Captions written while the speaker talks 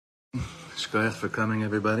Shkoyach for coming,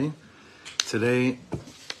 everybody. Today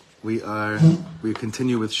we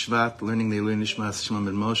continue with Shvat, learning the Ilui Nishmas Shlomo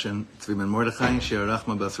ben Moshe Tzvi ben Mordechai, She'er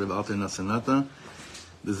Rachma bas Rav Alter Nasanata,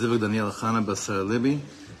 the Zivug Daniel Chana bas Sarah Libby.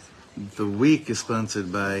 The week is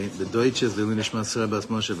sponsored by the Deutsches, the Ilui Nishmas Sarah bas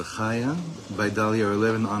Moshe v'Chaya, by Dalia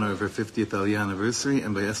Orlev in honor of her 50th Aliyah anniversary,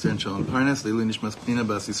 and by Esther and Shalom Parnas, the Ilui Nishmas Pnina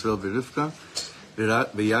bas Yisrael v'Rivka,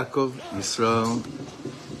 v'Yakov Yisrael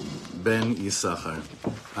ben Yisachar.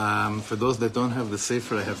 For those that don't have the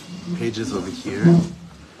Sefer, I have pages over here.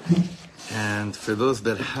 And for those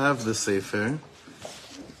that have the Sefer,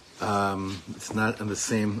 it's not in the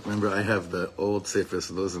same. Remember, I have the old Sefer,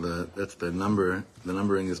 so that's the number. The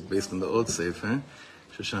numbering is based on the old Sefer.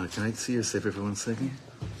 Shoshana, can I see your Sefer for 1 second?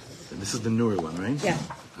 This is the newer one, right? Yeah.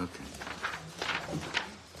 Okay.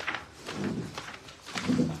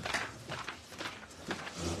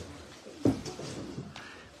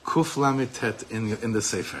 Kuf Lamitet in the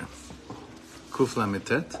Sefer. Kuf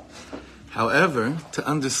Lamitet. However, to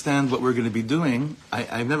understand what we're going to be doing,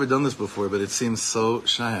 I've never done this before, but it seems so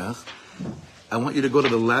shayach. I want you to go to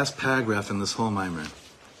the last paragraph in this whole mimer.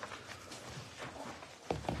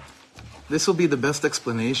 This will be the best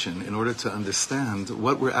explanation in order to understand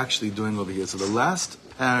what we're actually doing over here. So the last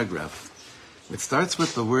paragraph, it starts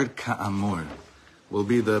with the word ka'amur, will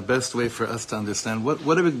be the best way for us to understand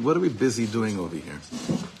what are we busy doing over here.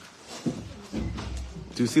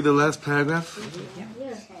 Do you see the last paragraph?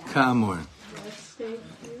 Ka'amur.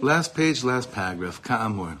 Last page, last paragraph.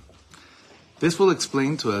 Ka'amur. This will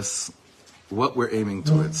explain to us what we're aiming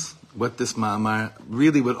towards. What this ma'amar,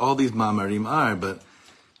 really what all these ma'amarim are, but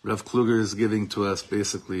Rav Kluger is giving to us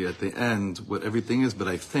basically at the end what everything is, but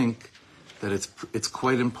I think that it's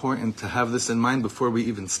quite important to have this in mind before we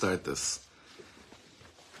even start this.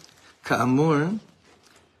 Ka'amur,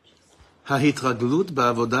 hahitraglut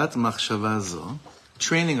ba'avodat machshava zo,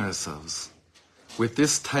 training ourselves with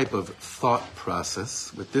this type of thought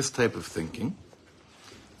process, with this type of thinking,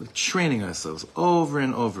 with training ourselves over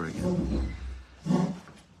and over again.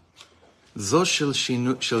 Zo shel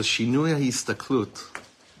shinui histaklut,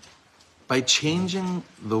 by changing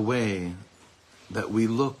the way that we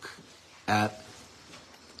look at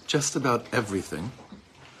just about everything,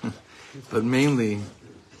 but mainly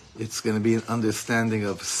it's going to be an understanding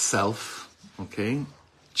of self, okay?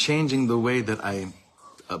 Changing the way that I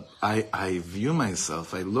view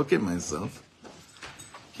myself, I look at myself.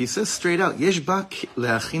 He says straight out, Yesh ba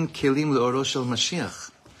le'achin kelim le'oro shel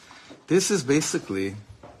Mashiach. This is basically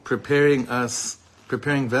preparing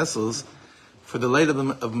vessels for the light of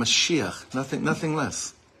Mashiach, nothing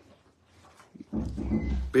less.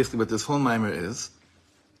 Basically what this whole mimer is,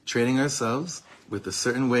 training ourselves with a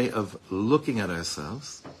certain way of looking at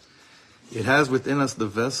ourselves. It has within us the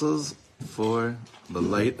vessels for the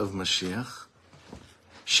light of Mashiach.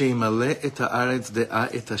 שימלא את הארץ דעה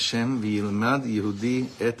את השם וילמד יהודי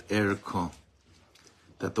את ערכו.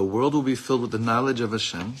 That the world will be filled with the knowledge of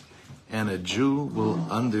Hashem, and a Jew will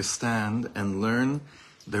understand and learn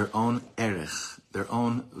their own erech, their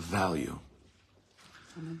own value.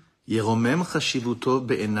 ירומם חשיבותו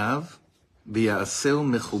בעיניו ויעשהו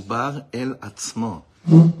מחובר אל עצמו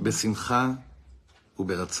בשמחה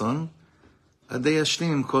וברצון עד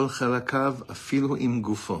ישלים עם כל חלקיו אפילו עם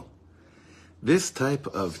גופו. This type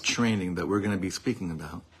of training that we're going to be speaking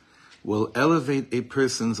about will elevate a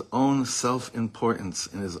person's own self-importance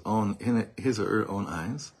in his or her own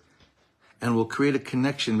eyes, and will create a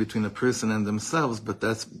connection between a person and themselves, but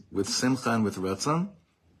that's with simcha and with ratzon.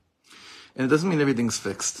 And it doesn't mean everything's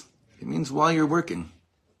fixed. It means while you're working.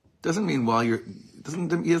 It doesn't mean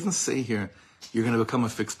he doesn't say here you're going to become a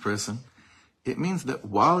fixed person. It means that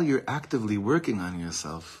while you're actively working on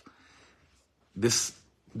yourself, this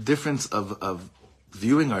difference of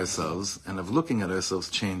viewing ourselves and of looking at ourselves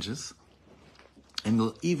changes, and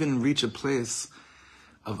you'll even reach a place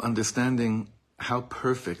of understanding how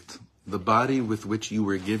perfect the body with which you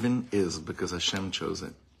were given is, because Hashem chose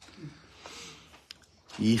it.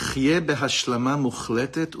 יחיה בהשלמה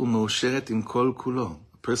מוחלטת ומאושרת עם כל כולו.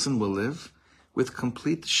 A person will live with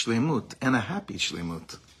complete shlemut and a happy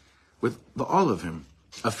shlemut, with all of him.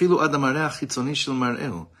 אפילו עד המראה החיצוני של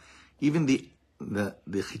מראהו. Even the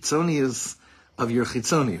chitzonius of your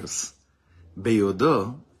chitzonius.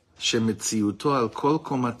 Beyodo shemetziuto al kol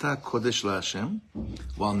komata kodesh laHashem,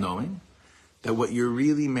 while knowing that what you're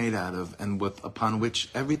really made out of and upon which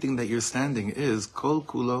everything that you're standing is kol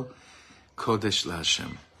kulo kodesh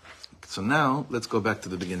laHashem. So now let's go back to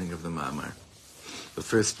the beginning of the ma'amar, the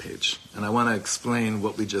first page, and I want to explain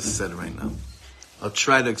what we just said right now. I'll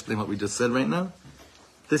try to explain what we just said right now.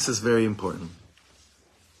 This is very important.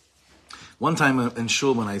 One time in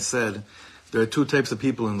shul when I said there are two types of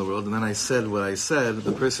people in the world. And then I said what I said.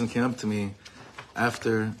 The person came up to me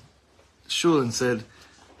after shul and said,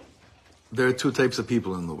 there are two types of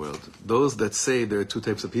people in the world. Those that say there are two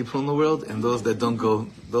types of people in the world, and those that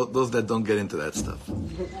don't get into that stuff.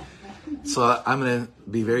 So I'm going to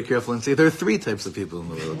be very careful and say there are three types of people in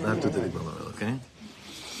the world, not two types of people in the world, okay?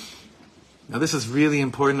 Now this is really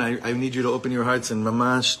important. I need you to open your hearts and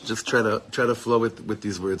mamash, just try to flow with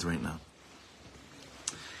these words right now.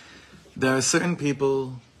 There are certain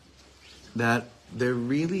people that they're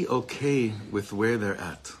really okay with where they're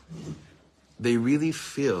at. They really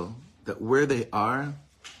feel that where they are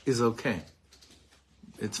is okay.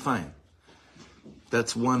 It's fine.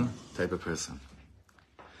 That's one type of person.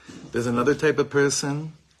 There's another type of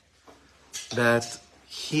person that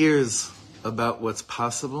hears about what's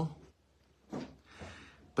possible,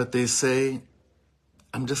 but they say,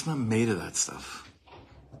 I'm just not made of that stuff.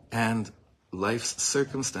 And life's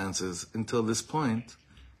circumstances, until this point,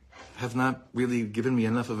 have not really given me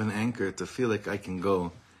enough of an anchor to feel like I can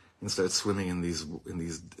go and start swimming in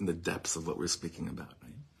the depths of what we're speaking about.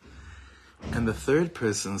 Right? And the third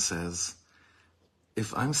person says,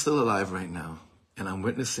 if I'm still alive right now, and I'm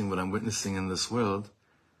witnessing what I'm witnessing in this world,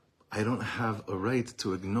 I don't have a right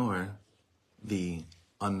to ignore the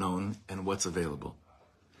unknown and what's available.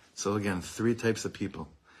 So again, three types of people.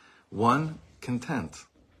 One, content.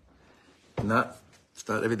 Not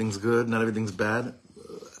everything's good, not everything's bad.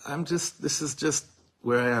 This is just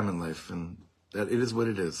where I am in life, and that it is what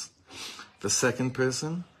it is. The second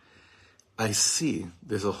person, I see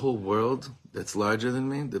there's a whole world that's larger than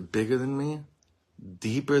me, that's bigger than me,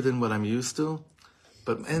 deeper than what I'm used to,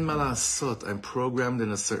 but en malasot, I'm programmed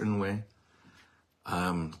in a certain way.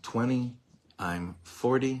 I'm 20, I'm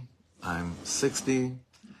 40, I'm 60,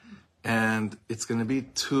 and it's going to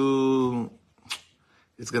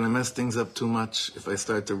mess things up too much if I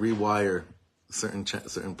start to rewire certain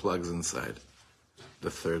plugs inside. The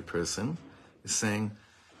third person is saying,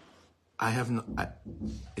 I have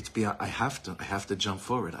to jump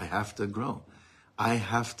forward. I have to grow. I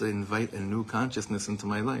have to invite a new consciousness into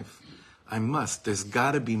my life. I must. There's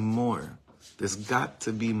got to be more. There's got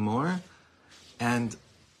to be more. And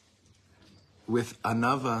with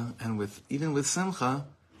anava and even with simcha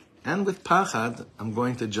and with pachad, I'm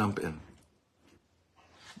going to jump in.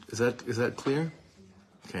 Is that clear?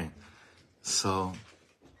 Okay. So,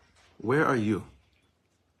 where are you?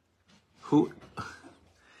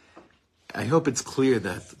 I hope it's clear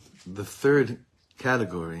that the third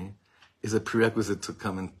category is a prerequisite to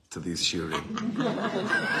come into these shiurim.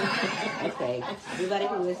 Okay. Everybody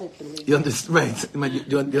who listens to me. You understand, right?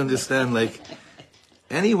 You understand, like,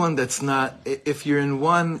 anyone that's not, if you're in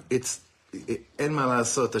one, en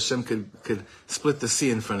malasot, Hashem could split the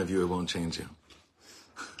sea in front of you, it won't change you.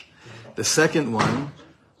 The second one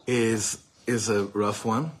is a rough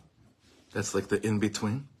one. That's like the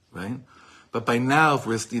in-between, right? But by now, if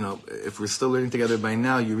we're still learning together, by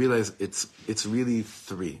now you realize it's really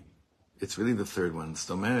three. It's really the third one. It's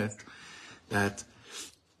emanate that,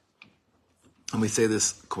 and we say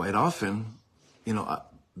this quite often,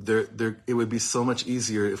 it would be so much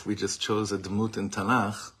easier if we just chose a demut in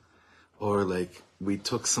Tanakh, or like we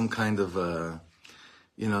took some kind of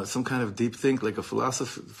deep think, like a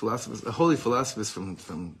holy philosophers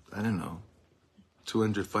from I don't know,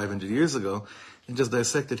 200, 500 years ago, and just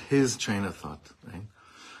dissected his train of thought, right?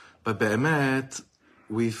 But be'emet,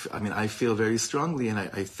 I feel very strongly, and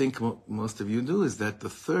I think most of you do, is that the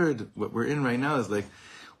third, what we're in right now, is like,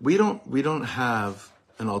 we don't have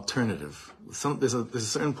an alternative. There's a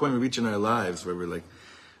certain point we reach in our lives where we're like,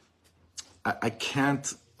 I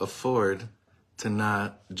can't afford to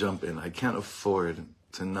not jump in. I can't afford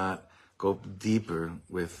to not go deeper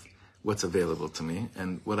with what's available to me,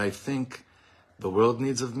 and what I think the world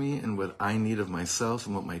needs of me, and what I need of myself,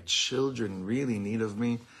 and what my children really need of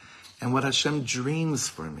me, and what Hashem dreams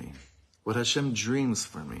for me. What Hashem dreams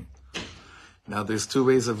for me. Now, there's two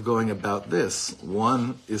ways of going about this.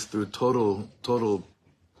 One is through total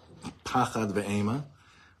pachad ve'ema.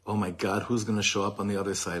 Oh my God, who's going to show up on the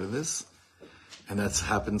other side of this? And that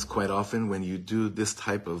happens quite often when you do this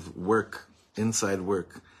type of work, inside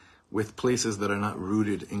work, with places that are not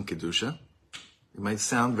rooted in Kedusha. It might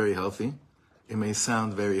sound very healthy. It may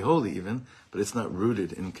sound very holy even, but it's not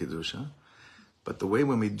rooted in Kedusha. But the way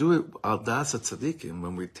when we do it, al das tzaddikim,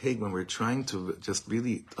 when we're trying to just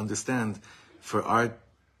really understand for our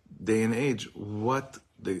day and age what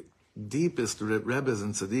the deepest rebbes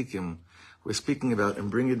and tzaddikim we're speaking about, and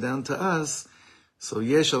bring it down to us, so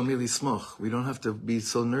yesh al mili smoch. We don't have to be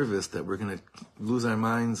so nervous that we're going to lose our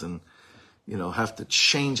minds and have to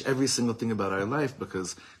change every single thing about our life,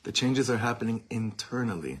 because the changes are happening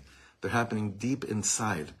internally. They're happening deep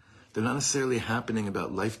inside. They're not necessarily happening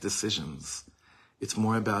about life decisions. It's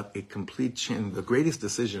more about a complete change. The greatest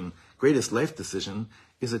life decision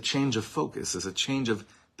is a change of focus, is a change of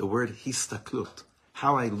the word histaklut,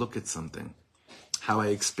 how I look at something, how I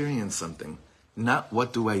experience something. Not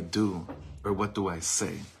what do I do or what do I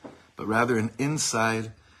say, but rather an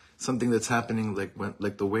inside, something that's happening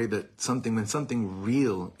like the way that when something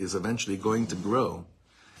real is eventually going to grow,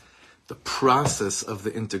 the process of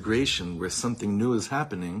the integration where something new is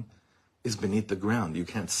happening is beneath the ground. You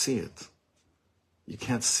can't see it. You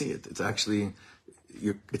can't see it. It's actually,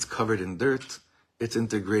 it's covered in dirt. It's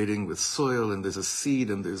integrating with soil, and there's a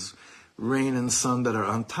seed, and there's rain and sun that are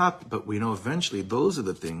on top. But we know eventually those are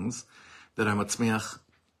the things that are matzmiach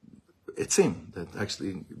etzim, that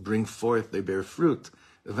actually bring forth, they bear fruit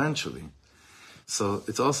eventually. So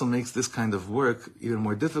it also makes this kind of work even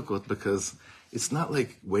more difficult because it's not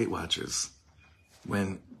like Weight Watchers.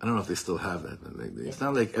 When, I don't know if they still have that, but it's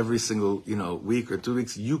not like every single, week or 2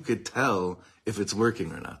 weeks you could tell if it's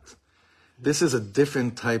working or not. This is a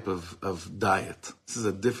different type of diet. This is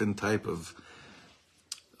a different type of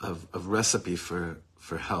recipe for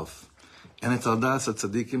health. And it's al das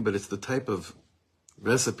tzadikim, but it's the type of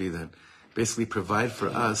recipe that basically provide for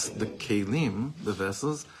us the kelim, the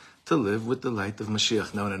vessels, to live with the light of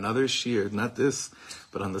Mashiach. Now in another shir, not this,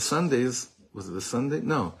 but on the Sundays, was it the Sunday?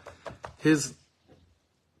 No.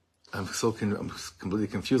 I'm completely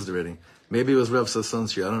confused already. Maybe it was Rav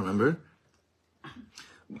Sasson's shir, I don't remember.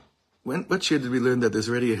 What year did we learn that there's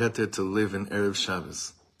already a heter to live in Erev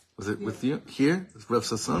Shabbos? Was it with you here, Rav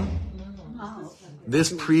Sasson? No.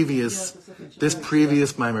 This previous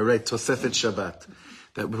mimer, right? Tosefet Shabbat.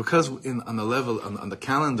 That because on the level, on the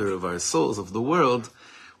calendar of our souls of the world,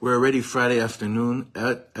 we're already Friday afternoon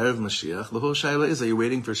at Erev Mashiach. The whole shaila is: are you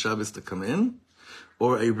waiting for Shabbos to come in,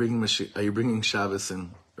 or are you bringing Shabbos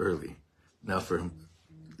in early? Now,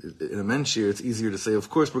 in a men's shir, it's easier to say, of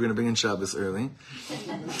course, we're going to bring in Shabbos early.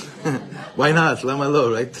 Why not? Lama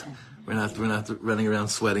lo, right? We're not running around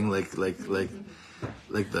sweating like the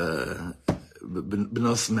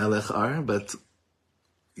Bnos Melech are. But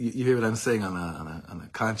you hear what I'm saying on a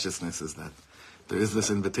consciousness is that there is this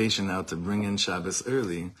invitation now to bring in Shabbos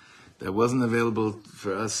early that wasn't available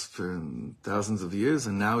for us for thousands of years,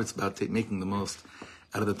 and now it's about making the most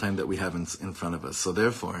out of the time that we have in front of us. So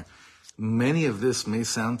therefore, many of this may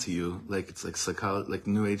sound to you like it's like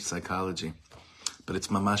New Age psychology, but it's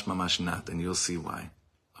mamash not, and you'll see why.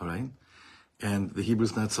 All right? And the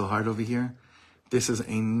Hebrew's not so hard over here. This is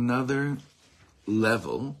another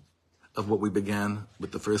level of what we began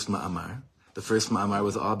with the first ma'amar. The first ma'amar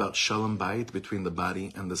was all about shalom bayit, between the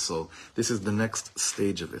body and the soul. This is the next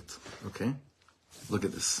stage of it. Okay? Look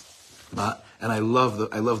at this. And I love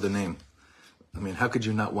the name. I mean, how could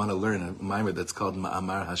you not want to learn a mimer that's called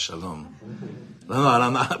Ma'amar Hashalom?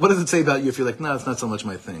 No. What does it say about you if you're like, no, it's not so much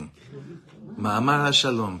my thing? Ma'amar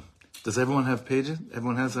Hashalom. Does everyone have pages?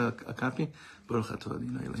 Everyone has a copy?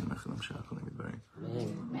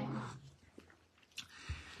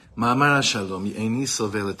 Ma'amar Hashalom. Eini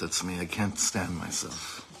sovel et atzmi. I can't stand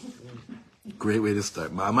myself. Great way to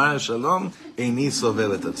start. Ma'amar Hashalom. Eini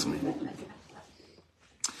sovel et atzmi.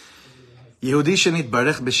 Yehudi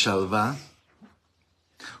shenitbarech b'shalva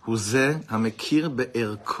הוא זה המכיר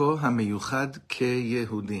בערכו המיוחד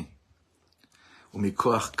כיהודי.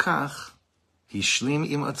 ומכוח כך, השלים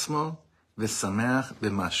עם עצמו ושמח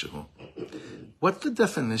במשהו. What's the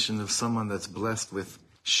definition of someone that's blessed with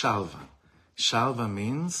shalva? Shalva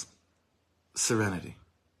means serenity,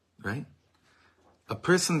 right? A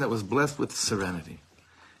person that was blessed with serenity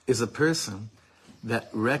is a person that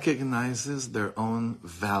recognizes their own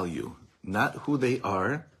value. Not who they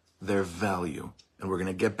are, their value. And we're going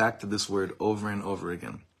to get back to this word over and over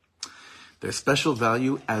again. Their special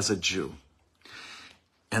value as a Jew.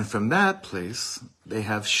 And from that place, they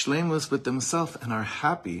have shleimus with themselves and are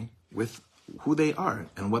happy with who they are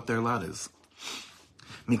and what their lot is.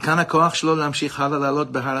 And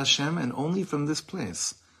only from this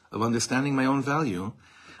place of understanding my own value,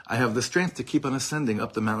 I have the strength to keep on ascending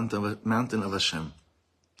up the mountain of Hashem.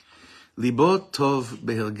 Libo tov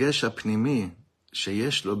behergesh apnimi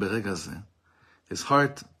sheyesh lo berega zeh. His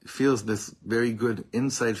heart feels this very good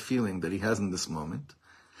inside feeling that he has in this moment.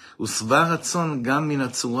 And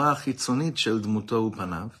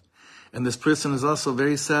this person is also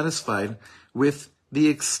very satisfied with the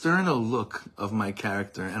external look of my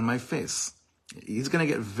character and my face. He's going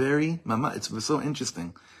to get it's so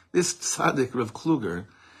interesting. This tzaddik, Rav Kluger,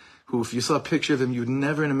 who if you saw a picture of him, you'd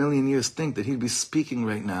never in a million years think that he'd be speaking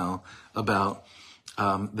right now about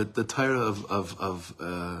the Torah of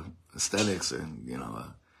aesthetics and,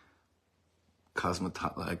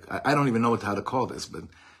 I don't even know how to call this, but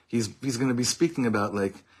he's going to be speaking about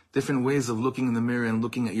like different ways of looking in the mirror and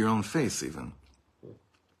looking at your own face even.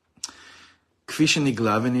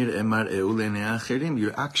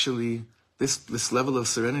 You're actually, this level of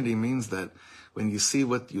serenity means that when you see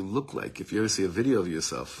what you look like, if you ever see a video of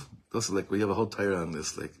yourself, those are like, we have a whole Torah on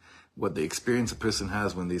this, like what the experience a person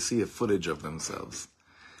has when they see a footage of themselves.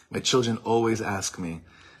 My children always ask me,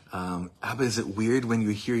 Abba, is it weird when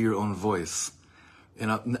you hear your own voice?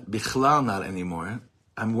 Bichlal, not anymore.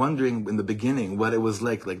 I'm wondering in the beginning what it was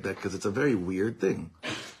like that, because it's a very weird thing.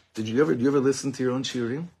 Do you ever listen to your own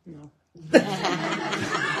shiurim? No.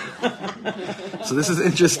 So this is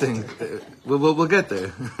interesting. We'll get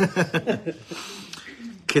there.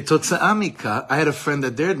 I had a friend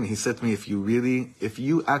that dared me. He said to me, if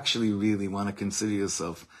you actually really want to consider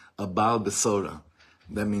yourself a Baal Besora,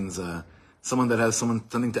 that means someone that has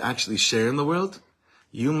something to actually share in the world,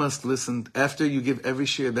 you must listen. After you give every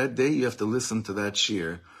shir that day, you have to listen to that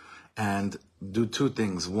shir and do two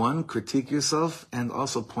things. One, critique yourself, and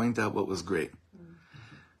also point out what was great.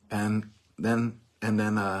 And then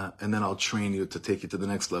I'll train you to take you to the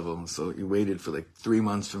next level. So you waited for like 3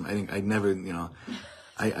 months I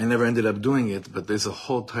never ended up doing it, but there's a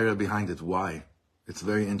whole Torah behind it. Why? It's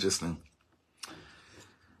very interesting.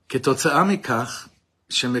 כתוצאה מכך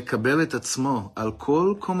שמקבל את עצמו על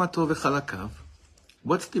כל קומתו וחלקיו,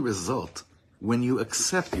 what's the result when you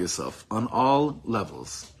accept yourself on all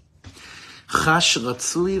levels? חש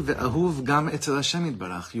רצוי ואהוב גם אצל השם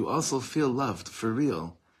יתברך. You also feel loved for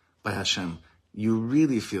real by Hashem. You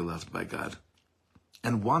really feel loved by God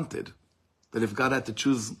and wanted. That if God had to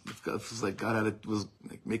choose, if God was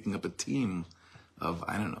like making up a team of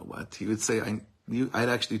I don't know what, he would say, I'd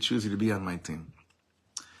actually choose you to be on my team.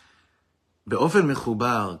 באופן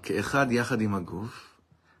מחובר כאחד יחד עם הגוף,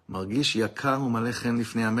 מרגיש יקר ומלא חן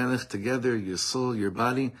לפני המלך, together, your soul, your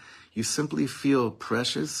body, you simply feel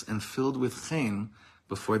precious and filled with chen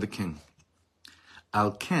before the king.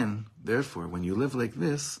 Al ken, therefore, when you live like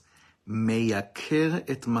this, מייקר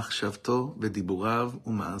את מחשבתו ודיבוריו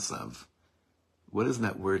ומעשיו. What does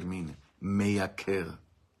that word mean? Meyaker.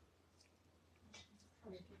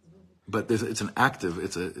 But it's an active.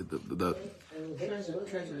 It's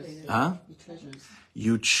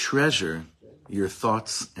You treasure your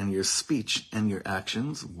thoughts and your speech and your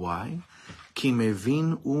actions. Why? כי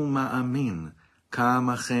מבין ומאמין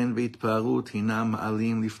כמה חן והתפארות הינם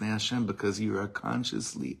מעלים לפני Hashem, because you are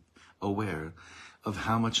consciously aware of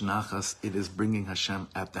how much nachas it is bringing Hashem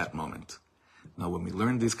at that moment. Now, when we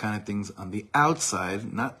learn these kind of things on the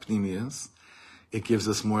outside, not pnimius, it gives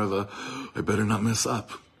us more of a, I better not mess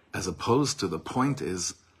up, as opposed to the point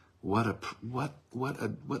is, what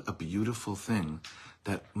a beautiful thing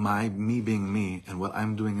that me being me and what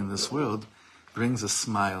I'm doing in this world brings a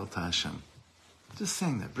smile to Hashem. Just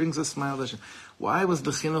saying that brings a smile to Hashem. Why was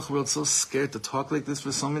the chinuch world so scared to talk like this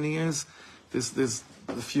for so many years? There's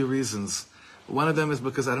a few reasons. One of them is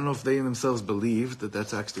because I don't know if they themselves believe that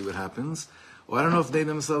that's actually what happens. Or I don't know if they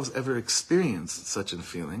themselves ever experienced such a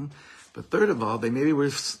feeling. But third of all, they maybe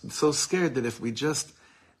were so scared that if we just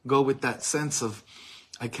go with that sense of,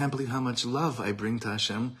 I can't believe how much love I bring to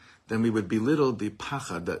Hashem, then we would belittle the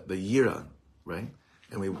pachad, the yira, right?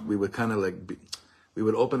 And we would kind of like, we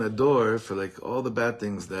would open a door for like all the bad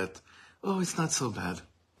things that, it's not so bad,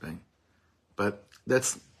 right? But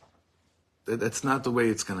that's not the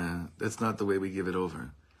way that's not the way we give it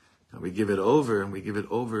over. We give it over, and we give it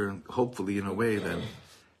over, hopefully, in a way that,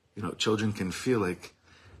 children can feel like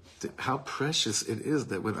how precious it is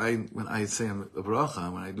that when I say a bracha,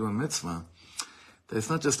 when I do a mitzvah, that it's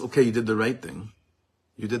not just, okay, you did the right thing.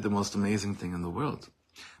 You did the most amazing thing in the world.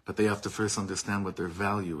 But they have to first understand what their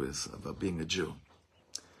value is about being a Jew.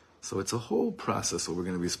 So it's a whole process what we're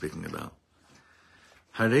going to be speaking about.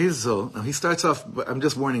 Harezo, now he starts off, I'm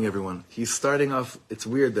just warning everyone, he's starting off, it's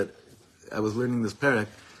weird that I was learning this parak.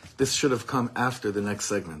 This should have come after the next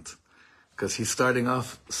segment, because he's starting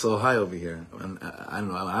off so high over here. And I don't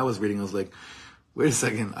know, I was reading, I was like, wait a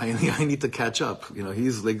second, I need to catch up.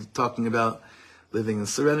 He's like talking about living in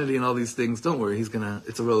serenity and all these things. Don't worry,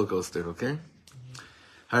 it's a roller coaster, okay?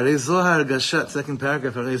 Second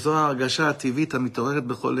paragraph,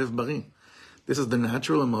 this is the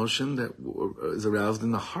natural emotion that is aroused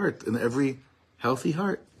in the heart, in every healthy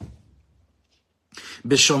heart.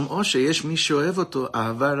 בשומעו שיש מי שאוהב אותו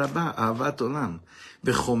אהבה רבה, אהבת עולם,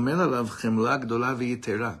 וחומל עליו חמלה גדולה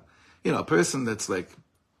ויתרה. A person that's like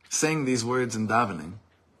saying these words in davening,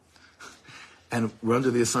 and we're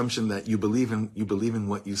under the assumption that you believe in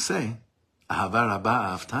what you say, אהבה רבה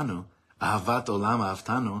אהבתנו, אהבת עולם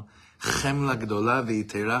אהבתנו, חמלה גדולה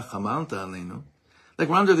ויתרה חמלת עלינו. Like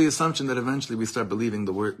we're under the assumption that eventually we start believing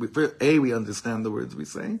the word. We understand the words we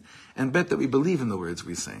say, and bet that we believe in the words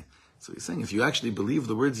we say. So he's saying if you actually believe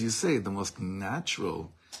the words you say, the most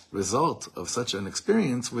natural result of such an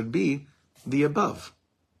experience would be the above.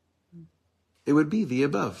 It would be the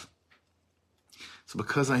above. So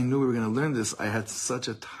because I knew we were going to learn this, I had such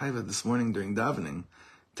a taiva this morning during davening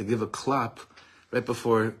to give a clap right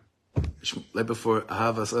before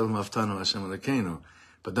Ahavas El Maftanu Hashem Elokeinu.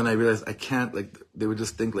 But then I realized I can't, like, they would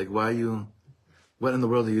just think, like, what in the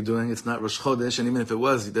world are you doing? It's not Rosh Chodesh, and even if it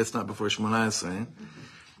was, that's not before Shmona Esrei.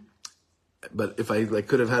 But if I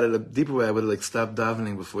could have had it a deeper way, I would have stopped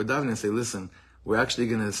davening before davening and say, listen, we're actually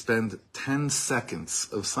going to spend 10 seconds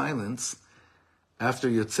of silence after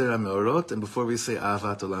Yotzer HaMeorot and before we say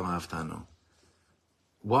Ahavat Olam Ahavtanu.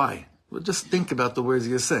 Why? Well, just think about the words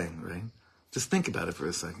you're saying, right? Just think about it for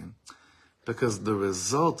a second. Because the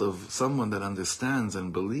result of someone that understands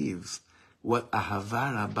and believes what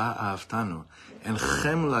Ahava Rabba Ahavtanu and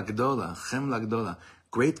Chem Lagdola,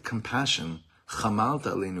 great compassion,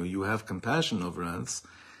 Chamalta Aleinu, you have compassion over us,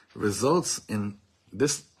 results in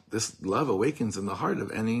this love awakens in the heart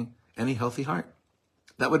of any healthy heart.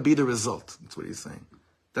 That would be the result. That's what he's saying.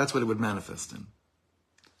 That's what it would manifest in.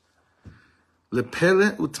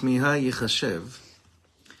 Lepele utmiha yichashev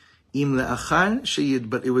im le'achar sheyid,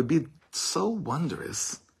 but it would be so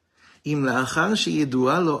wondrous. Im le'achar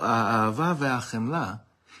sheyidua lo ha'ava ve'achemla,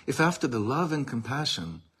 if after the love and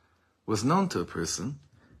compassion was known to a person,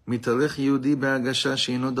 mitalech Yehudi be'agasha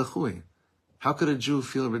she'ino dachui. How could a Jew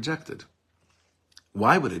feel rejected?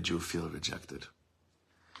 Why would a Jew feel rejected?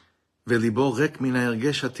 Ve'libo rek min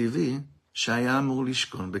ha'ergesh ha'tivi shaya amur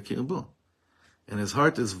lishkon bekirbo. And his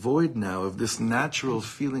heart is void now of this natural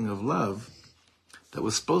feeling of love that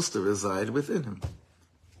was supposed to reside within him.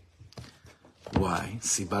 Why?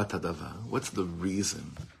 Sibat hadavar. What's the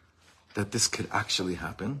reason that this could actually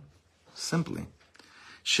happen? Simply,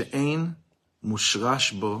 she'ein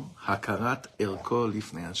mushrash bo hakarat erko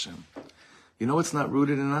lifnei Hashem. You know what's not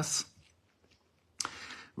rooted in us?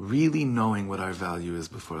 Really knowing what our value is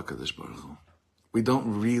before HaKadosh Baruch Hu. We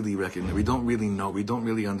don't really recognize, we don't really know, we don't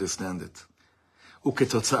really understand it.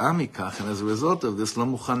 וכתוצאה מכך, and as a result of this, לא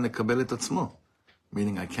מוכן לקבל את עצמו.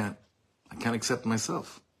 Meaning I can't accept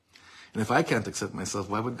myself. And if I can't accept myself,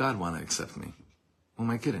 why would God want to accept me? Who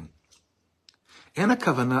am I kidding? אין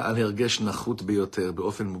הכוונה על הרגש נחות ביותר,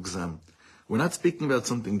 באופן מוגזם. We're not speaking about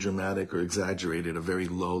something dramatic or exaggerated, a very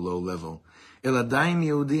low level. אלא עדיין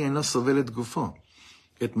יהודי אינו סובל את גופו,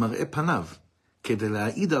 את מראה פניו, כדי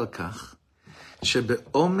להעיד על כך,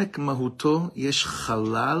 שבעומק מהותו יש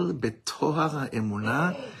חלל בטוהר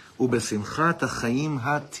האמונה ובשמחת החיים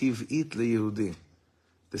הטבעית ליהודי.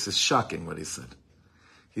 This is shocking what he said.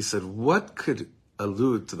 He said, what could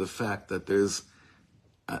allude to the fact that there's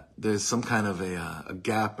some kind of a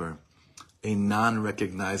gap or a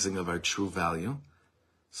non-recognizing of our true value?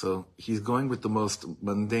 So he's going with the most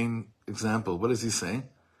mundane example. What does he say?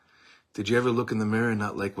 Did you ever look in the mirror and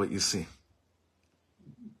not like what you see?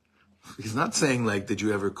 He's not saying did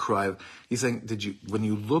you ever cry? He's saying, when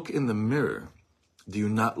you look in the mirror, do you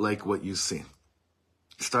not like what you see?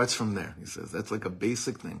 It starts from there, he says. That's like a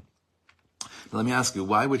basic thing. Now, let me ask you,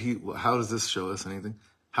 how does this show us anything?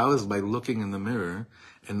 How is by looking in the mirror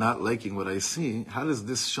and not liking what I see, how does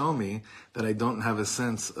this show me that I don't have a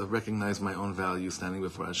sense of recognize my own value standing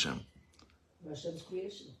before Hashem? Hashem's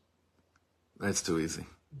creation. That's too easy.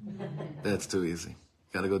 That's too easy.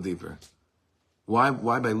 Gotta go deeper. Why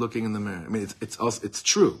by looking in the mirror? I mean, it's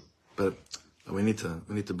true, but we need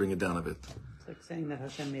to bring it down a bit. It's like saying that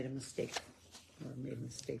Hashem made a mistake, or made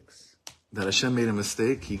mistakes. That Hashem made a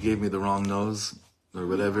mistake, he gave me the wrong nose, or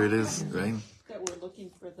whatever it is, right? That we're looking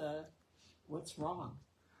for what's wrong.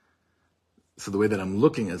 So the way that I'm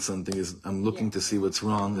looking at something is I'm looking to see what's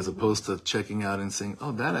wrong, as opposed to checking out and saying,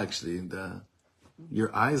 oh, that actually,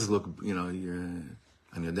 your eyes look, your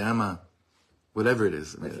aniyadama, whatever it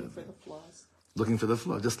is. Looking for the flaws. Looking for the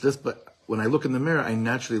flaw. But when I look in the mirror, I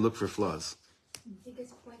naturally look for flaws. I think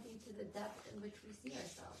it's pointing to the depth in which we see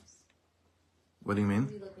ourselves. What do you mean?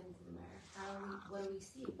 When we look into the mirror, what do we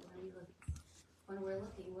see? When we're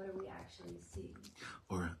looking, what are we actually seeing?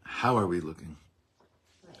 Or how are we looking?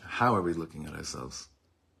 Right. How are we looking at ourselves?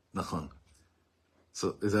 Nachon.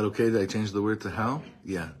 So is that okay that I change the word to how?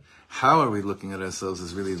 Yeah. How are we looking at ourselves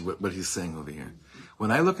is really what he's saying over here.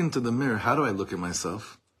 When I look into the mirror, how do I look at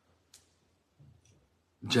myself?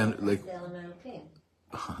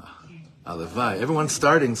 Alavai. Everyone's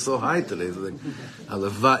starting so high today.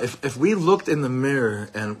 Alavai. If we looked in the mirror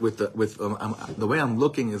and with the way I'm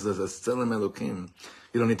looking is as a Tzelem Elokim,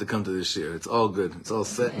 you don't need to come to this year. It's all good. It's all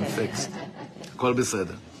set and fixed. Kol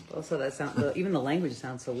b'seder. Also, that sound even the language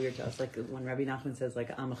sounds so weird to us. Like when Rabbi Nachman says, like,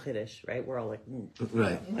 I'm a chiddush, right? We're all like,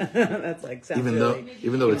 Right. That's like sounds Even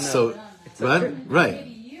really, though it's so right, right, Maybe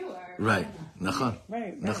you are. right. Nachon.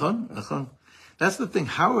 right. Nachon. That's the thing.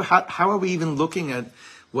 How are we even looking at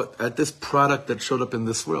this product that showed up in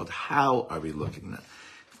this world? How are we looking at it?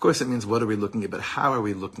 Of course, it means what are we looking at, but how are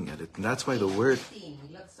we looking at it? And that's why the word. We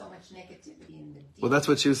look so much negativity in the Well, that's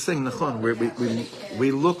what she was saying. Nachon.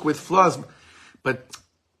 We look with flaws, but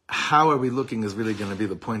how are we looking is really going to be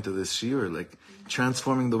the point of this shiur. Like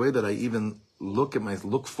transforming the way that I even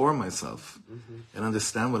look for myself and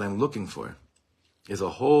understand what I'm looking for is a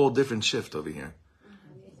whole different shift over here.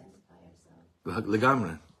 we identify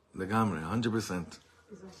ourselves. Legamre, 100%.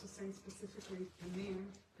 He's also saying specifically Panir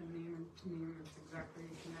is exactly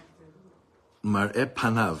connected. Mar'e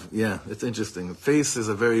panav. Yeah, it's interesting. Face is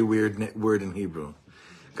a very weird word in Hebrew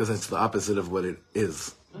because it's the opposite of what it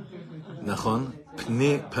is. Nachon?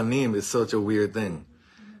 Panim is such a weird thing.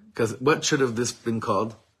 Because what should have this been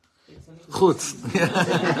called? Chutz.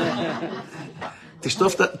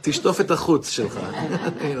 Tishtof et hachutz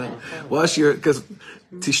shelcha. Wash your, because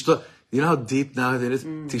tishtof, you know how deep now it is?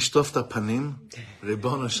 Tishtof ta panim?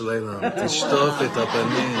 Ribono shel olam. Tishtof et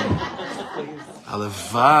panim.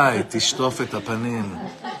 Alavai, tishtof et panim.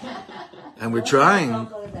 And we're trying.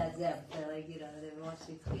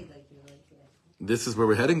 This is where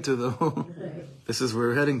we're heading to, though. This is where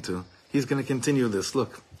we're heading to. He's going to continue this.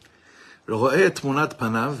 Look. I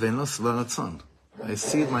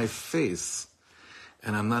see my face,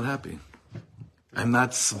 and I'm not happy. I'm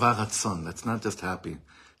not svah ratzon. That's not just happy.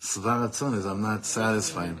 Svah ratzon is I'm not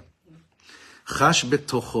satisfied. Chash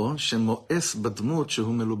betocho shemo'es badmut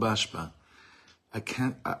shehu melubash ba.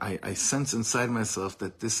 I sense inside myself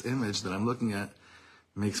that this image that I'm looking at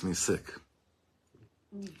makes me sick.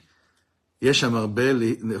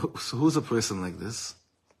 So who's a person like this?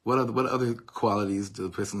 What other qualities does a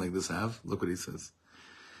person like this have? Look what he says.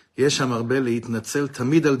 You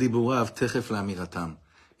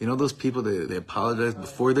know those people, they apologize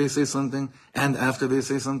before they say something and after they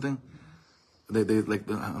say something? They like,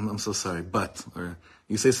 I'm so sorry, but, or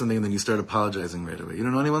you say something and then you start apologizing right away. You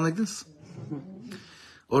don't know anyone like this?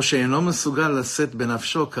 Or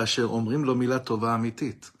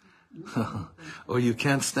you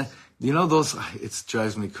can't stand. You know those? It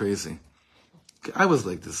drives me crazy. I was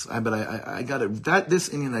like this, but I got it. This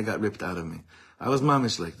Indian I got ripped out of me. I was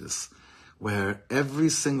mamish like this, where every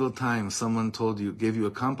single time someone gave you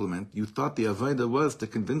a compliment, you thought the avodah was to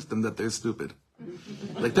convince them that they're stupid.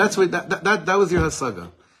 Like that's what that was your hasaga.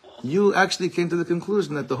 You actually came to the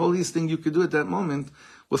conclusion that the holiest thing you could do at that moment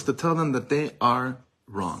was to tell them that they are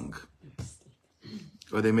wrong,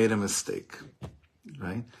 or they made a mistake,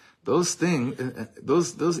 right? Those things,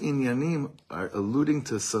 those inyanim are alluding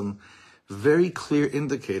to some very clear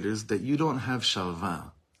indicators that you don't have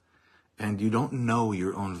shalva and you don't know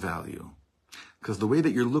your own value. Because the way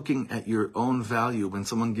that you're looking at your own value when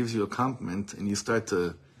someone gives you a compliment and you start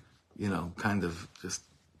to, kind of just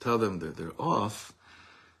tell them that they're off,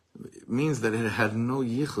 it means that it had no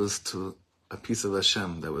yichus to a piece of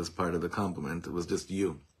Hashem that was part of the compliment. It was just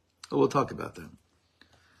you. Oh, we'll talk about that.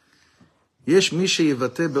 יש מי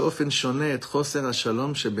שיבטא באופן שונה את חוסר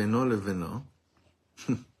השלום שבינו לבינו.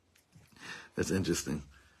 That's interesting.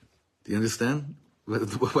 Do you understand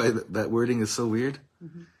why that wording is so weird?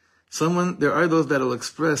 Mm-hmm. There are those that will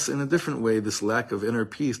express in a different way this lack of inner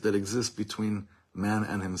peace that exists between man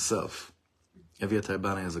and himself. Eviatar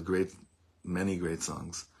Bana has many great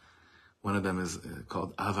songs. One of them is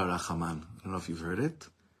called Avarachaman. I don't know if you've heard it.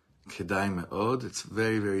 Kedai me'od. It's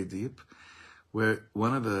very, very deep. Where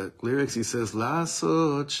one of the lyrics he says,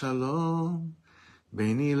 La'asot shalom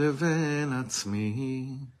beini leven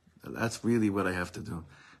atzmi. That's really what I have to do.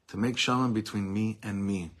 To make shalom between me and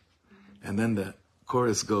me. And then the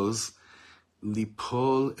chorus goes,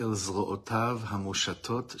 Lipol el zrootav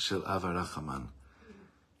hamushatot shel avarachaman.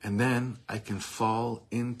 And then I can fall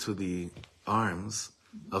into the arms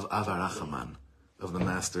of Avarachaman, of the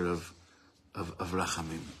master of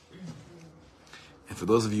Rachamim. And for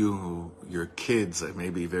those of you who, your kids may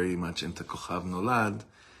be very much into Kochav Nolad,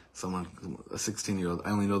 a 16-year-old,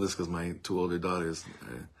 I only know this because my two older daughters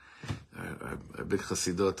are big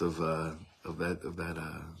chassidot of that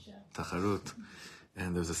tacharut.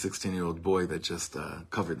 And there's a 16-year-old boy that just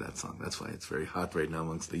covered that song. That's why it's very hot right now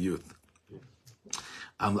amongst the youth.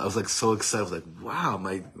 I was like so excited. I was like, wow,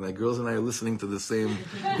 my girls and I are listening to the same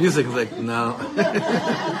music. It's like, no.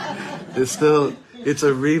 It's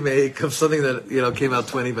a remake of something that, came out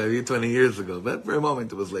 20 years ago. But for a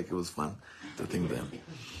moment, it was fun to think that.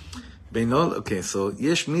 Okay, so,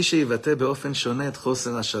 יש מי שיבטא באופן שונה את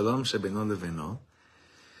חוסר השלום שבינו לבינו,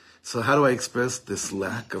 So how do I express this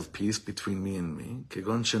lack of peace between me and me?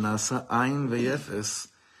 כגון שנעשה עין ויפס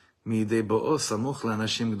מידי בואו סמוך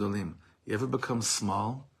לאנשים גדולים. You ever become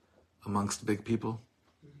small amongst big people?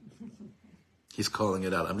 He's calling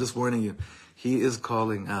it out. I'm just warning you. He is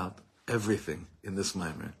calling out everything in this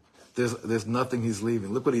mimer. There's nothing he's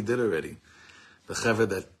leaving. Look what he did already. The chaver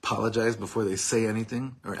that apologize before they say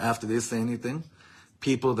anything, or after they say anything.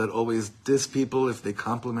 People that always diss people if they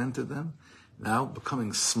complimented them. Now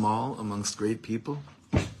becoming small amongst great people.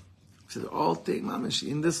 These are all things, mamish,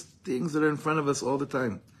 in this things that are in front of us all the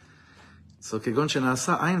time. So, כגון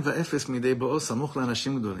שנעשה עין ואפס מידי בואו סמוך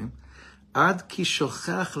לאנשים גדולים, עד כי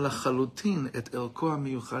שוכח לחלוטין את ערכו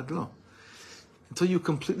המיוחד לו. Until you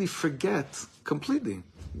completely forget,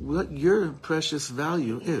 what your precious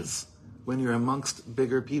value is when you're amongst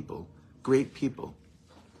bigger people, great people.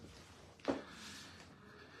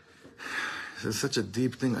 It's such a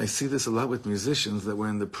deep thing. I see this a lot with musicians, that we're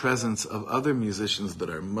in the presence of other musicians that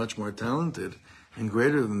are much more talented and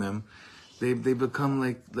greater than them. They become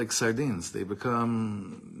like sardines. They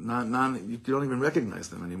become you don't even recognize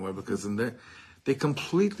them anymore, because they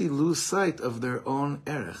completely lose sight of their own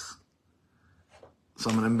erech. So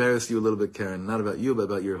I'm going to embarrass you a little bit, Karen, not about you, but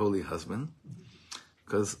about your holy husband,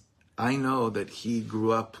 because I know that he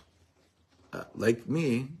grew up like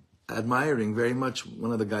me, admiring very much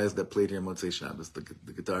one of the guys that played here Motzei Shabbos, the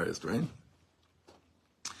guitarist, right?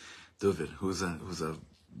 David,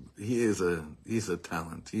 he's a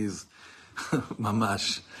talent. He's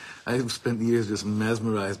mamash. I've spent years just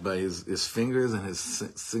mesmerized by his fingers and his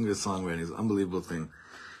singer-songwriting. It's an unbelievable thing.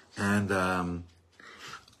 And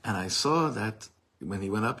I saw that when he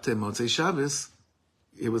went up to Motzei Shabbos,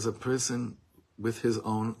 it was a person with his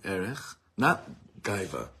own erech, not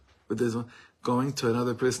gaiva, but his own, going to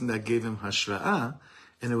another person that gave him hashra'ah,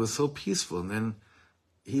 and it was so peaceful. And then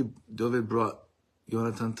David brought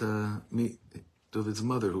Yonatan to meet David's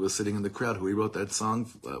mother, who was sitting in the crowd, who he wrote that song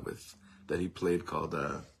with, that he played called,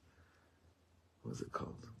 what was it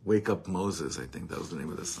called? Wake Up Moses, I think that was the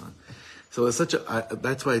name of the song. So it's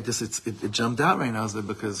that's why it jumped out right now, is that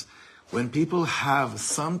because when people have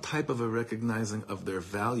some type of a recognizing of their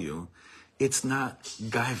value, it's not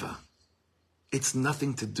gaiva. It's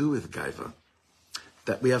nothing to do with gaiva.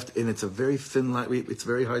 That we have to, and it's a very thin line. It's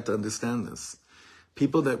very hard to understand this.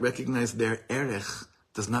 People that recognize their erech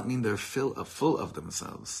does not mean they're full of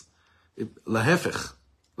themselves. Lahefech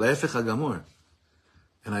hagamur.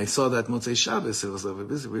 And I saw that Motzei Shabbos. It was a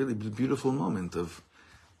really beautiful moment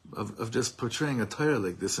of just portraying a Torah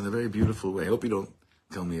like this in a very beautiful way. I hope you don't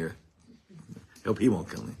kill me here. I hope he won't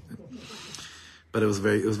kill me. But it was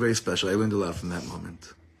very special. I learned a lot from that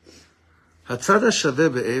moment. הצד השווה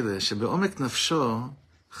באלה שבעומק נפשו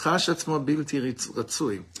חש עצמו בלתי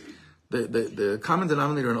רצוי. The common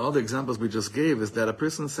denominator in all the examples we just gave is that a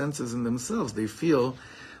person senses in themselves, they feel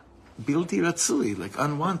בלתי רצוי, like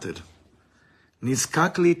unwanted.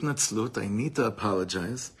 נזקק להתנצלות, I need to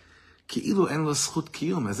apologize, כאילו אין לו זכות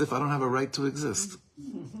קיום, as if I don't have a right to exist.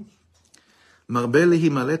 מרבה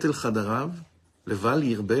להימלט אל חדריו, לבל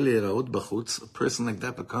ירבה להיראות בחוץ, a person like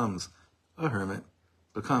that becomes a hermit,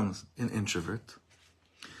 becomes an introvert.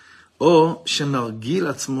 או שמרגיל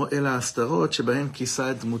עצמו אל ההסתרות שבהן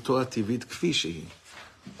כיסה את דמותו הטבעית כפי שהיא.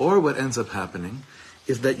 Or what ends up happening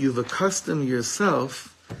is that you've accustomed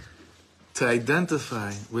yourself to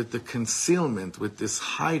identify with the concealment, with this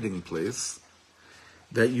hiding place,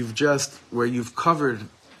 that where you've covered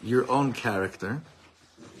your own character,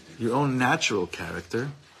 your own natural character,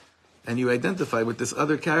 and you identify with this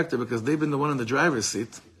other character because they've been the one in the driver's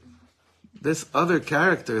seat. This other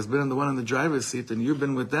character has been the one in the driver's seat, and you've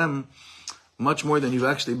been with them much more than you've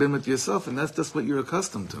actually been with yourself, and that's just what you're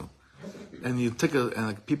accustomed to. And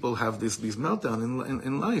people have these meltdown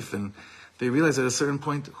in life, and they realize at a certain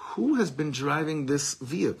point, who has been driving this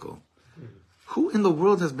vehicle? Who in the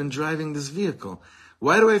world has been driving this vehicle?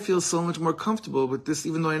 Why do I feel so much more comfortable with this,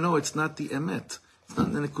 even though I know it's not the emet? It's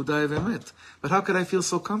not the nekudai of emet. But how could I feel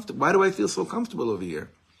so comfortable? Why do I feel so comfortable over here?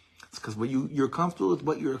 It's because you're comfortable with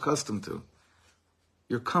what you're accustomed to.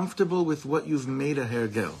 You're comfortable with what you've made a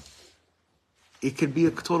hergel. It could be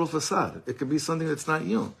a total facade. It could be something that's not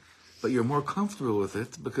you. But you're more comfortable with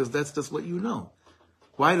it because that's just what you know.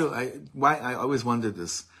 Why I always wondered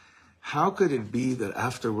this. How could it be that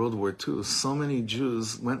after World War II, so many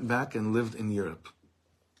Jews went back and lived in Europe?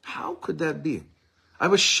 How could that be? I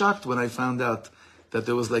was shocked when I found out that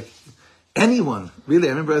there was anyone, really.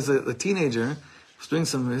 I remember as a teenager, I was doing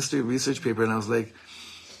some history research paper, and I was like,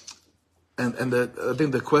 I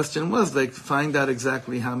think the question was find out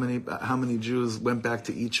exactly how many Jews went back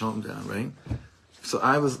to each hometown, right? So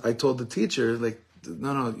I told the teacher,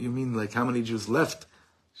 no, you mean how many Jews left?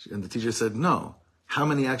 And the teacher said, no. How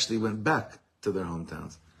many actually went back to their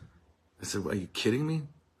hometowns? I said, are you kidding me?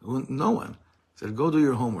 No one. I said, go do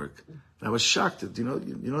your homework. And I was shocked. You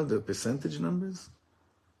know the percentage numbers?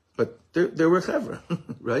 But there were chevra,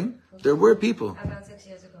 right? There were people. About 6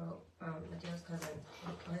 years ago, Mateo's cousin,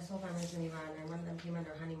 his whole family's in Iran, and one of them came on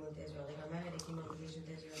their honeymoon to Israel. They got married, they came on vacation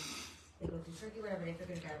to Israel. They go to Turkey, whatever, they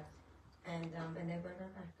figured it out. And they went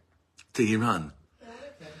right back. To Iran. Yeah,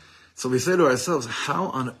 okay. So we say to ourselves, how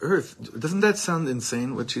on earth, doesn't that sound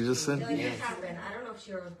insane, what she just said? Like, this happened. I don't know if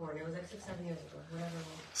Shira was born. It was like 6-7 years ago, whatever it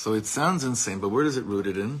was. So it sounds insane, but where is it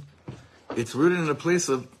rooted in? It's rooted in a place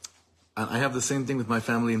of, I have the same thing with my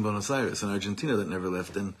family in Buenos Aires, in Argentina, that never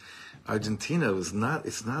left. And Argentina was it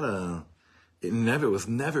was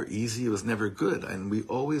never easy, it was never good. And we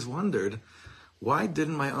always wondered, why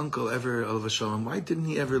didn't my uncle ever, Alav Hashalom, why didn't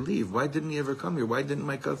he ever leave? Why didn't he ever come here? Why didn't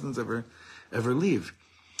my cousins ever leave?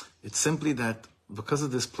 It's simply that because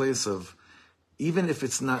of this place of, even if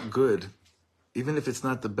it's not good, even if it's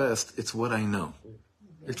not the best, it's what I know.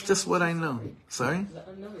 It's just what I know. Sorry?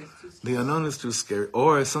 The unknown is too scary.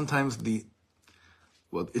 Or sometimes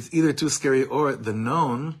it's either too scary or the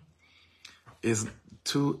known is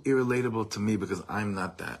too irrelatable to me because I'm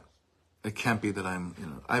not that. It can't be that I'm,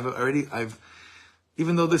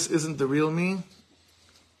 even though this isn't the real me,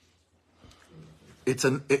 it's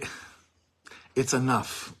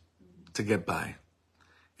enough to get by.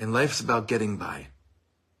 And life's about getting by.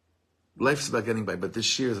 Life's about getting by, but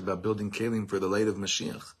this year is about building kelim for the light of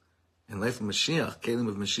Mashiach. And life of Mashiach, kelim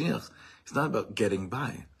of Mashiach, it's not about getting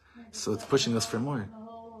by. So it's pushing us for more. The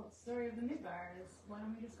whole story of the Midbar is, why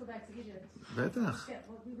don't we just go back to Egypt? Betach.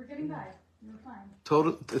 We were getting by. We were fine.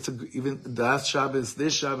 Total. Even the last Shabbos,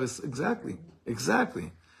 this Shabbos, exactly.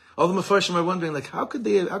 All the Mefarshim are wondering, like, how could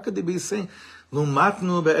they be saying,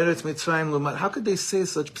 Lumatnu be'eretz Mitzrayim, Lumat? How could they say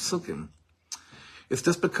such psukim? It's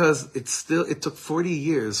just because it took 40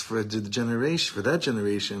 years for that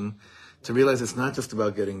generation to realize it's not just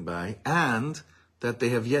about getting by, and that they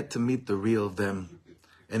have yet to meet the real them.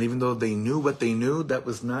 And even though they knew what they knew, that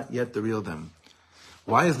was not yet the real them.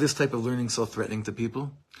 Why is this type of learning so threatening to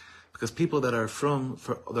people? Because people that are from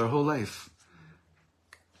for their whole life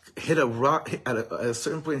hit a rock, at a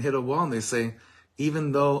certain point hit a wall, and they say,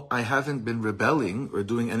 even though I haven't been rebelling or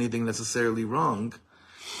doing anything necessarily wrong,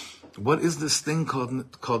 what is this thing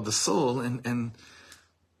called the soul? And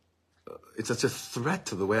it's such a threat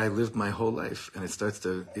to the way I lived my whole life. And it's such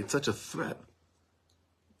a threat.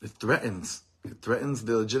 It threatens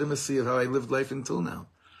the legitimacy of how I lived life until now.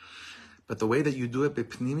 But the way that you do it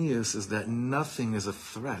b'pnimius is that nothing is a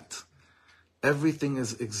threat. Everything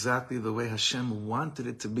is exactly the way Hashem wanted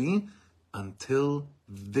it to be until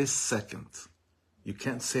this second. You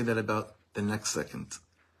can't say that about the next second.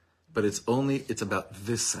 But it's about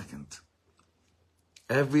this second.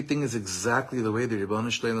 Everything is exactly the way the Ribbon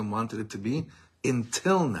Shlomo wanted it to be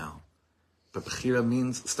until now. But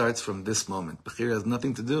Bechira starts from this moment. Bechira has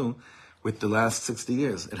nothing to do with the last 60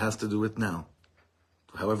 years. It has to do with now.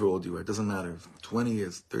 However old you are, it doesn't matter. 20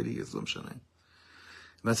 years, 30 years, and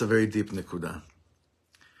that's a very deep nikuda.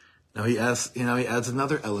 Now he adds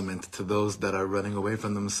another element to those that are running away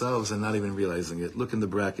from themselves and not even realizing it. Look in the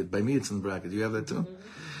bracket. By me, it's in the bracket. You have that too?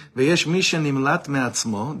 V'yesh misha nimlat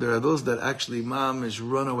me'atzmo. There are those that actually is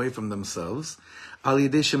run away from themselves. Al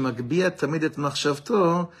yidei shemagbiya tamid et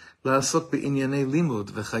machshavto la'asok be'inyanei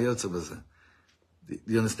limud v'chayotze b'zeh. Do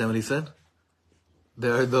you understand what he said?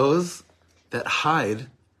 There are those that hide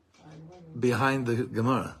behind the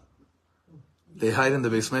Gemara. They hide in the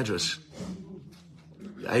Beis Medrash.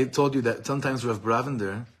 I told you that sometimes Rav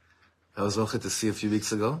Bravender, I was also to see a few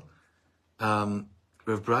weeks ago, Rav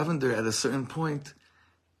Bravender at a certain point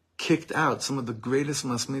kicked out some of the greatest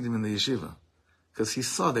masmidim in the yeshiva because he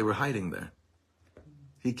saw they were hiding there.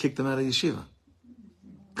 He kicked them out of yeshiva.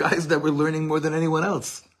 Guys that were learning more than anyone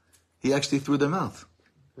else. He actually threw them out.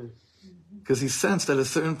 Because he sensed at a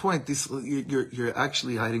certain point, you're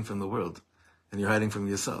actually hiding from the world. And you're hiding from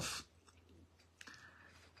yourself.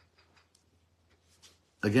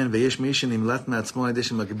 Again, ויש מי שנמלט מעצמו על ידי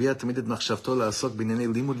שמגביה תמיד את מחשבתו לעסוק בענייני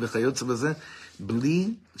לימוד וכיוצא בזה,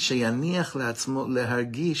 בלי שיניח לעצמו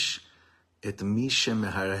להרגיש את מי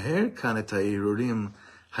שמהרהר כאן את ההרהורים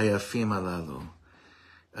היפים הללו.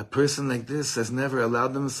 A person like this has never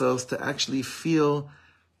allowed themselves to actually feel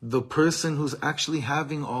the person who's actually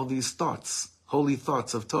having all these thoughts, holy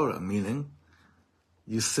thoughts of Torah, meaning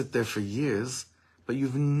you sit there for years, but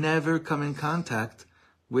you've never come in contact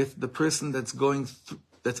with the person that's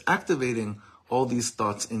that's activating all these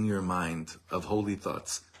thoughts in your mind of holy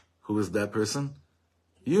thoughts. Who is that person?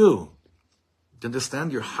 You. Do you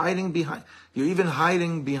understand? You're even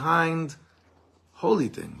hiding behind holy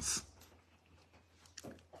things.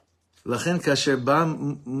 לכן כאשר בא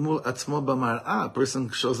מול עצמו במראה, a person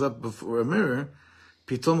shows up before a mirror,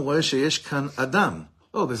 פתאום רואה שיש כאן אדם.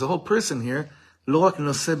 Oh, there's a whole person here, לא רק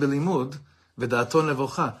נושא בלימוד, ודעתו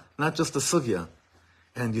נבוכה, not just a sugya.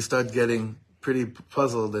 And you start getting pretty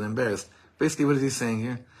puzzled and embarrassed. Basically, what is he saying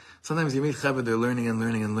here? Sometimes you meet chavod, they're learning and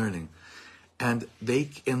learning and learning. And they,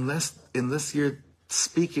 unless you're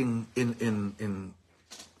speaking in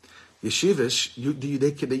yeshivish,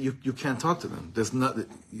 you can't talk to them. There's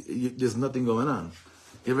nothing going on.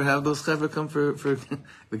 You ever have those chavod come for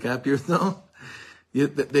the gap year? No?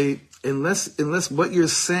 Unless what you're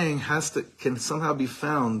saying can somehow be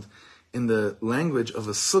found in the language of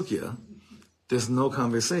a sugya, there's no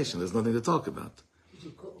conversation. There's nothing to talk about. Would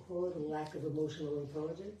you call it a lack of emotional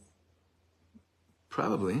intelligence? Or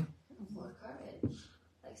Probably. courage.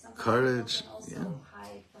 Like sometimes Courage, people can also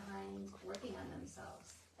hide behind working on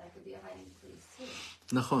themselves. That could be a hiding place too.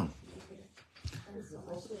 Nachon. And so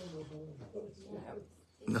much.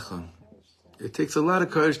 Nachon. It takes a lot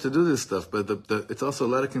of courage to do this stuff, but it's also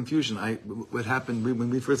a lot of confusion. What happened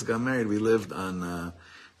when we first got married? We lived on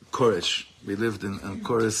Koresh. We lived on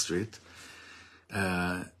Koresh Street,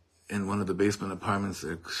 in one of the basement apartments.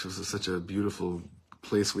 It was such a beautiful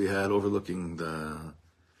place we had, overlooking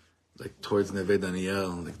towards Neve Daniel,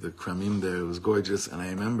 like the Kramim there. It was gorgeous, and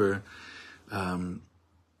I remember.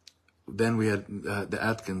 Then we had the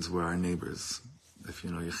Atkins were our neighbors, if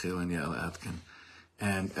you know Yechiel and Yael Atkin.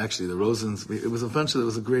 And actually, the Rosens, it was a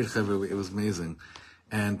great chevra, it was amazing.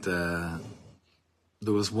 And there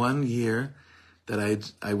was one year that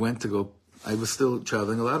I went to go, I was still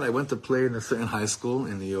traveling a lot, I went to play in a certain high school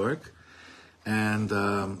in New York, and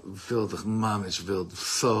Wild,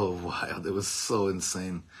 so wild, it was so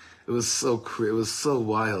insane. It was so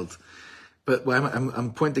wild. But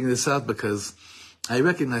I'm pointing this out because I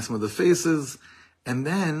recognized some of the faces, and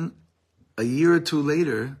then a year or two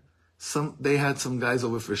later, they had some guys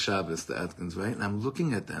over for Shabbos, the Atkins, right? And I'm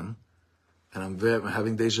looking at them, and I'm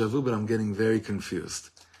having deja vu, but I'm getting very confused.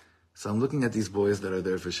 So I'm looking at these boys that are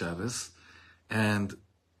there for Shabbos, and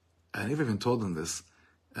I never even told them this.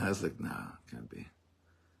 And I was like, nah, can't be.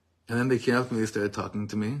 And then they came up to me, they started talking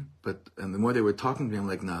to me, and the more they were talking to me, I'm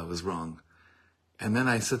like, nah, it was wrong. And then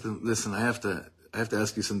I said to them, listen, I have to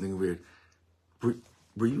ask you something weird.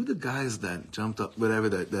 Were you the guys that jumped up, whatever,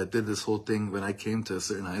 that did this whole thing when I came to a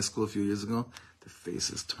certain high school a few years ago? The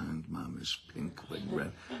faces turned mamish pink, like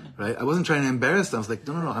red, right? I wasn't trying to embarrass them. I was like,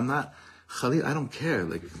 no, I'm not. Khalil, I don't care.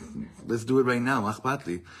 Like, let's do it right now.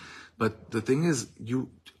 Machbatli. But the thing is,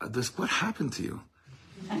 what happened to you?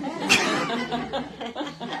 In a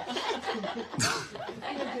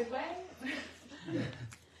good way?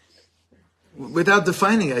 Without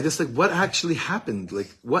defining it, I just what actually happened?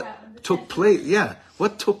 Like, what took place? Yeah,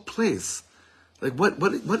 what took place? Like,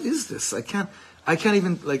 what is this? I can't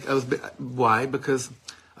even, why? Because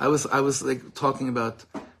I was like talking about,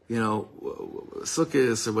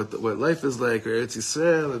 Sukkot, or what life is like, or Eretz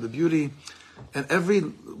Yisrael, or the beauty, and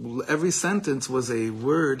every sentence was a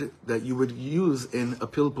word that you would use in a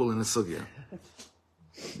pilpul in a sugya.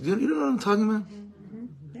 You know what I'm talking about? Mm-hmm.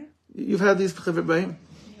 Yeah. You've had these, right?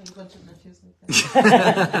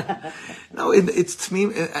 No, it's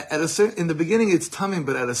tamim. In the beginning it's tamim,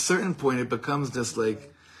 but at a certain point it becomes just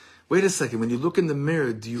like, wait a second. When you look in the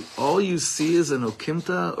mirror, all you see is an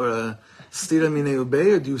okimta or a stira minei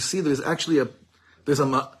ubei, or do you see there's a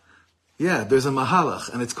mahalach,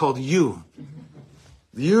 and it's called you.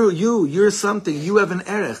 You're something. You have an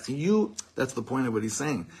erech. That's the point of what he's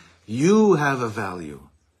saying. You have a value.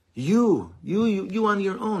 You on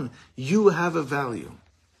your own. You have a value.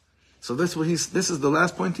 So this is the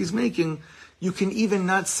last point he's making. You can even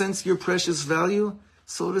not sense your precious value,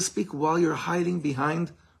 so to speak, while you're hiding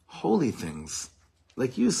behind holy things.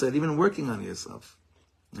 Like you said, even working on yourself.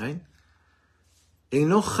 Right?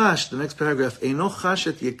 Eino chash, the next paragraph, Eino chash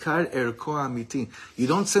et yekar erko amiti. You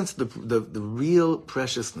don't sense the real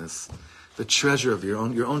preciousness, the treasure of your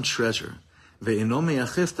own treasure. Ve'eino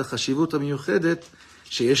meyachef t'chashivut hamiyuchedet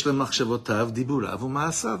sheyesh lemachshavotav diburav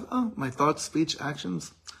u'ma'asav. Oh, my thoughts, speech,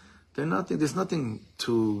 actions. There's nothing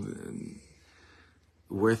too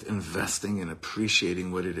worth investing in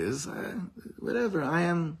appreciating what it is. Whatever, I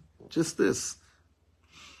am just this.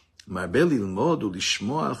 You're learning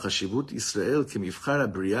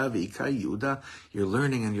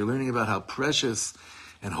and you're learning about how precious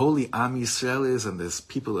and holy Am Yisrael is, and this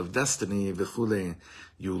people of destiny.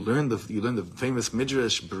 You learn the famous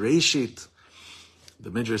Midrash Bereshit. The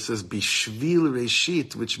Midrash says Bishvil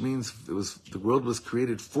Reshit, which means the world was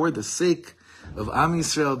created for the sake of Am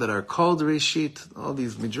Yisrael that are called Reshit. All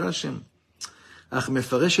these Midrashim. Ach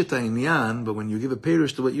mefaresh et ha'inyan, but when you give a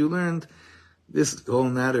perush to what you learned, this whole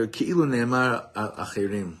matter, כאילו נאמר על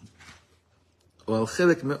אחרים. או על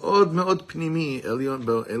חלק מאוד מאוד פנימי,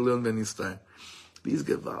 עליון ונסתר. These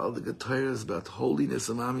gewaltige Torahs about holiness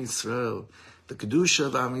of Am Yisrael, the Kedusha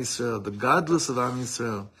of Am Yisrael, the godless of Am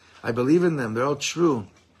Yisrael. I believe in them, they're all true.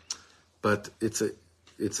 But it's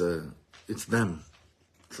them.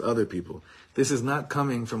 It's other people. This is not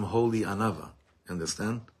coming from holy Anava.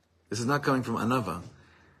 Understand? This is not coming from Anava.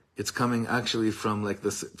 It's coming actually from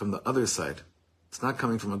from the other side. It's not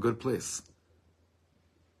coming from a good place.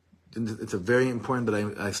 It's a very important that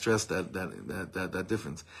I stress that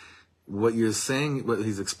difference. What you're saying, what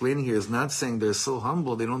he's explaining here is not saying they're so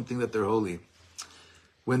humble they don't think that they're holy.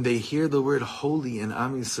 When they hear the word holy in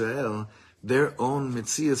Am Yisrael, their own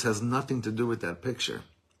mitzias has nothing to do with that picture.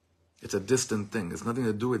 It's a distant thing. It's nothing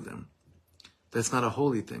to do with them. That's not a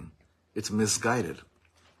holy thing. It's misguided.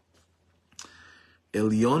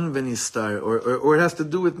 Elyon v'nistar, or it has to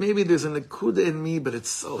do with maybe there's an nekuda in me, but it's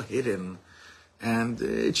so hidden. And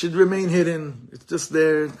it should remain hidden. It's just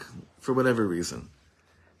there for whatever reason.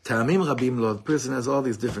 Ta'amim rabim lo, the person has all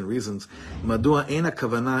these different reasons. Madua ein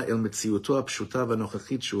hakavana el metziuto הפשוטה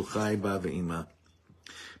והנוכחית שהוא חי בה ועימה.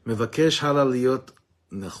 מבקש הלאה להיות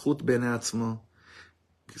נחות בעיני עצמו.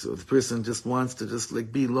 So the person just wants to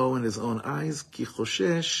be low in his own eyes. כי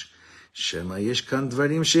חושש שמא יש כאן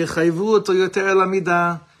דברים שיחייבו אותו יותר אל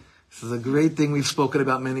המידה. This is a great thing we've spoken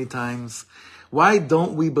about many times. Why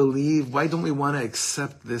don't we want to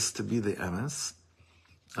accept this to be the emes?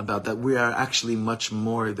 About that we are actually much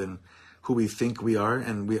more than who we think we are,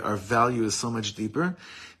 and our value is so much deeper,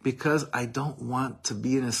 because I don't want to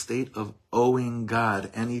be in a state of owing God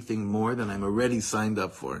anything more than I'm already signed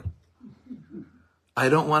up for. I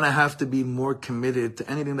don't want to have to be more committed to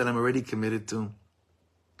anything that I'm already committed to.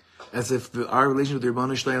 As if our relationship with the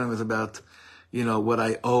Ribono Shel Olam is about, what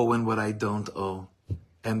I owe and what I don't owe.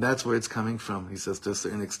 And that's where it's coming from, he says, to a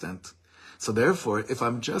certain extent. So therefore, if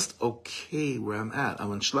I'm just okay where I'm at,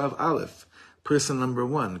 I'm on Shlav Aleph, person number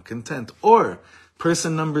 1, content, or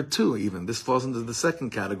person number 2 even, this falls into the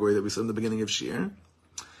second category that we said in the beginning of Shir,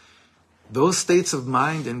 those states of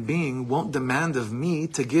mind and being won't demand of me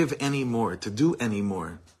to give any more, to do any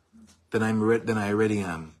more than I already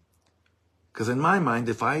am. Because in my mind,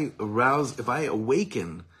 if I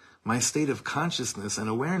awaken my state of consciousness and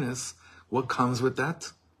awareness, what comes with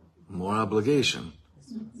that? More obligation.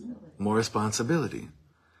 More responsibility.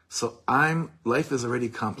 So life is already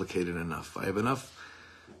complicated enough. I have enough,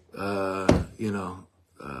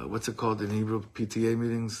 what's it called in Hebrew, PTA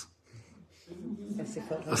meetings?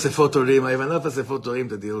 Asefot Horim. I have enough Asefot Horim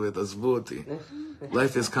to deal with. Azvuti.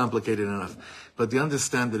 Life is complicated enough. But you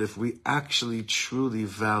understand that if we actually truly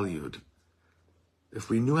if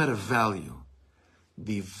we knew how to value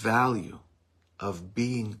the value of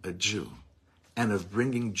being a Jew and of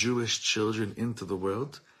bringing Jewish children into the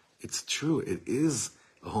world, it's true. It is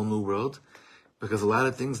a whole new world, because a lot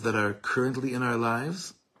of things that are currently in our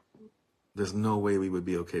lives, there's no way we would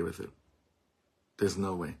be okay with it. There's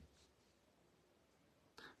no way.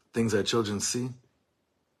 Things our children see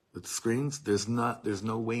with screens, there's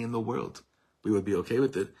no way in the world we would be okay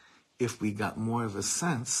with it if we got more of a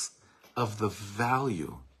sense of the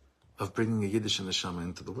value of bringing a Yiddish and neshama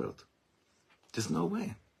into the world. There's no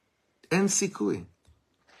way. En sikui.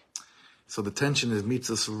 So the tension meets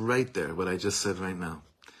us right there, what I just said right now.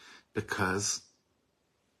 Because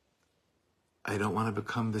I don't want to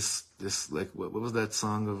become this what was that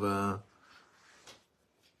song of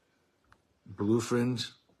Blue Fringe?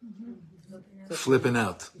 Flipping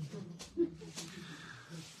out.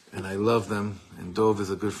 And I love them, and Dove is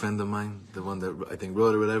a good friend of mine, the one that I think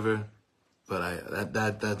wrote or whatever. But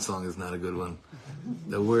that song is not a good one.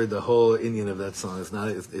 The whole Indian of that song is not.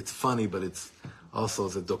 It's funny, but it's also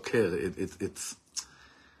a doker.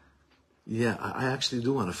 I actually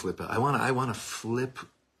do want to flip out. I want to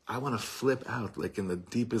flip out, like in the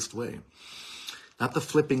deepest way. Not the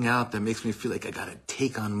flipping out that makes me feel like I gotta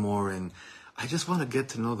take on more, and I just want to get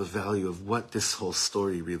to know the value of what this whole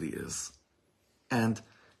story really is. And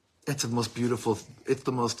it's the most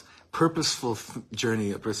purposeful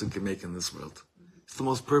journey a person can make in this world. It's the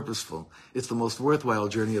most purposeful. It's the most worthwhile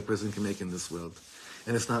journey a person can make in this world.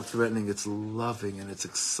 And it's not threatening, it's loving, and it's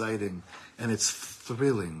exciting, and it's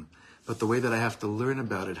thrilling. But the way that I have to learn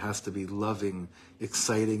about it has to be loving,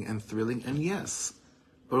 exciting, and thrilling. And yes,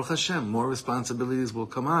 Baruch Hashem, more responsibilities will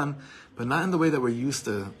come on, but not in the way that we're used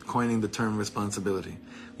to coining the term responsibility.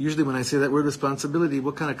 Usually when I say that word responsibility,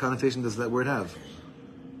 what kind of connotation does that word have?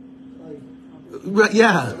 Right,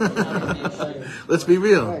 yeah. Let's be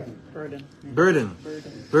real. Burden.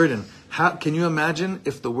 How can you imagine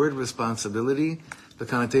if the word responsibility, the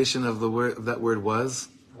connotation of that word was?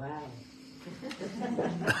 Wow.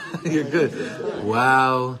 You're good.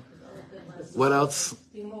 Wow. What else?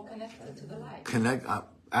 Being more connected to the light.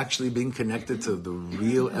 Actually being connected to the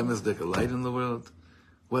real emes light in the world.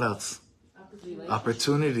 What else?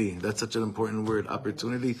 Opportunity. That's such an important word.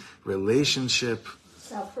 Opportunity, relationship.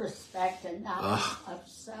 Self-respect and knowledge of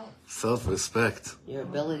self. Self-respect. Your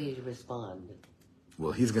ability to respond.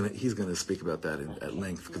 Well, he's gonna speak about that at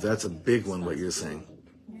length, because that's a big one. What you're saying,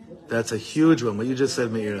 that's a huge one. What you just said,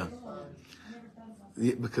 Meira,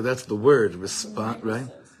 because that's the word respond, right?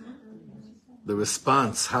 The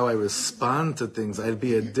response, how I respond to things. I'd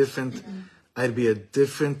be a different,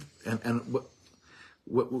 and what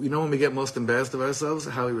you know, when we get most embarrassed of ourselves,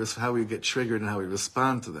 how we get triggered and how we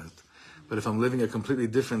respond to that. But if I'm living a completely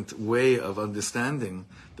different way of understanding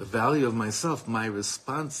the value of myself, my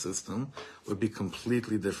response system would be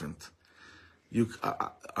completely different.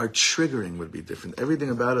 Our triggering would be different. Everything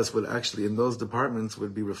about us would actually, in those departments,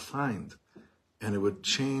 would be refined, and it would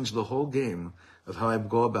change the whole game of how I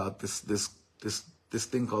go about this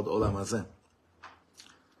thing called Olam Hazeh.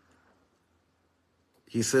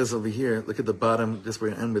 He says over here, look at the bottom. Just we're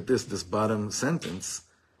going to end with this bottom sentence.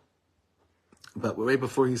 But right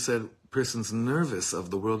before he said, person's nervous of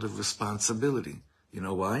the world of responsibility. You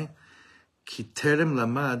know why? Ki terem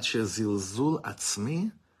lamad shezilzul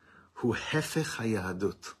atzmi hu hefech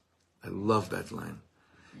hayahadut. I love that line.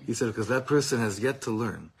 He said, because that person has yet to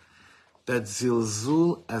learn that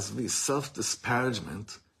zilzul, as the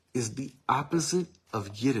self-disparagement, is the opposite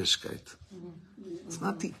of Yiddishkeit. It's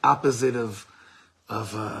not the opposite of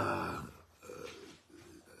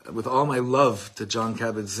with all my love to John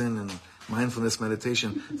Kabat-Zinn and mindfulness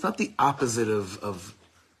meditation, it's not the opposite of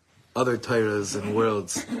other Torahs and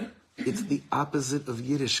worlds. It's the opposite of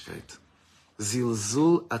Yiddishkeit.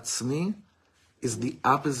 Zilzul atzmi is the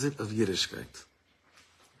opposite of Yiddishkeit.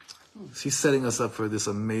 So he's setting us up for this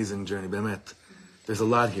amazing journey. Be'emet, there's a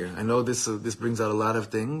lot here. I know this brings out a lot of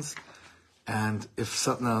things. And if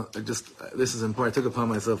something, this is important. I took upon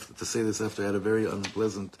myself to say this after I had a very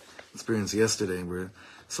unpleasant experience yesterday where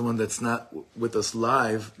someone that's not with us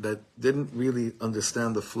live, that didn't really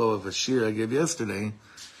understand the flow of a shir I gave yesterday,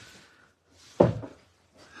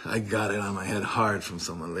 I got it on my head hard from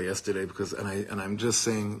someone yesterday and I'm just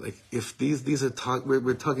saying, like, if these are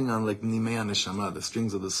we're talking on like nimei neshama, the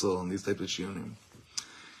strings of the soul, and these types of shiurim.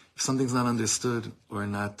 If something's not understood or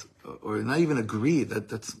not even agreed,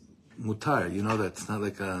 that's mutar, that's not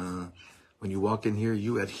like when you walk in here,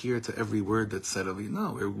 you adhere to every word that's said of you.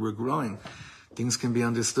 No, we're growing. Things can be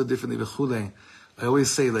understood differently. V'chulei. I always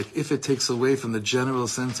say, like, if it takes away from the general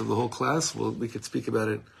sense of the whole class, well, we could speak about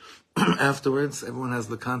it afterwards. Everyone has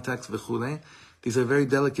the context. V'chulei. These are very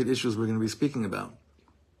delicate issues we're going to be speaking about.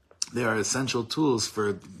 They are essential tools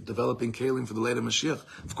for developing kelim for the later Mashiach.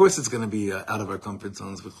 Of course, it's going to be out of our comfort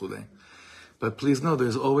zones. V'chulei. But please know,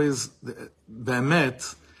 there's always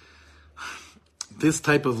be'emet. This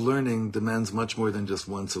type of learning demands much more than just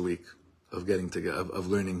once a week of getting together, of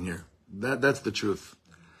learning here. That's the truth.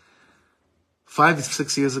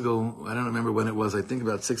 5-6 years ago, I don't remember when it was, I think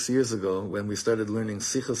about 6 years ago, when we started learning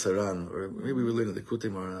Sichos Haran, or maybe we were learning the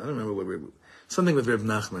Kutei Moharan, I don't remember something with Reb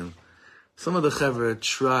Nachman. Some of the Chevra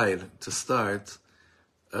tried to start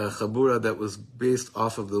a Chabura that was based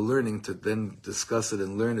off of the learning to then discuss it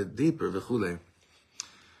and learn it deeper, v'chulei.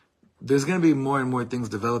 There's going to be more and more things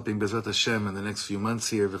developing, Bezrat Hashem, in the next few months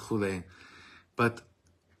here, v'chulei. But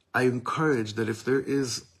I encourage that if there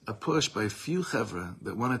is a push by a few chevra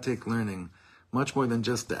that want to take learning, much more than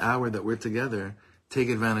just the hour that we're together, take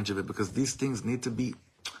advantage of it, because these things need to be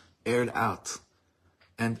aired out.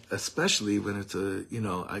 And especially when it's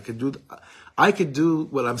I could do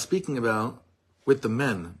what I'm speaking about with the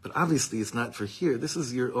men, but obviously it's not for here. This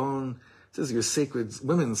is your sacred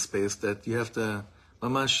women's space that you have to,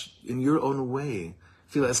 mamash, in your own way,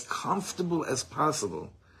 feel as comfortable as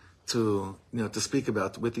possible to speak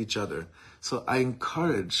about with each other. So I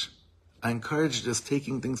encourage just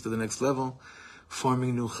taking things to the next level,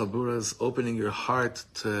 forming new chaburas, opening your heart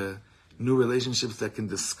to new relationships that can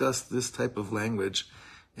discuss this type of language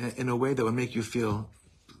in a way that would make you feel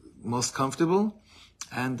most comfortable,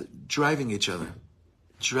 and driving each other,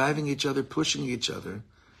 pushing each other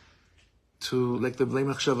to, like the Bnei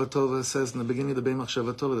Machshava Tova says in the beginning of the Bnei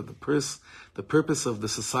Machshava Tova, that the purpose of the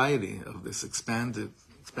society, of this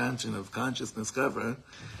expansion of consciousness cover,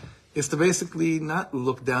 is to basically not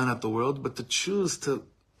look down at the world, but to choose to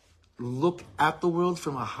look at the world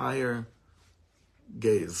from a higher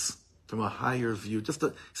gaze, from a higher view, just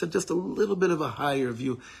a little bit of a higher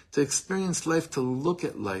view, to experience life, to look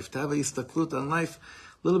at life, to have a istaklut on life,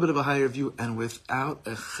 little bit of a higher view, and without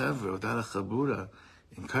a chevra, without a chabura,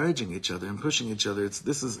 encouraging each other and pushing each other,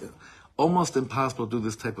 this is almost impossible to do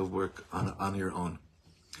this type of work on your own.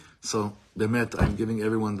 So, Bemet, I'm giving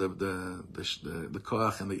everyone the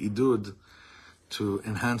koach and the idud to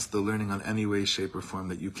enhance the learning on any way, shape, or form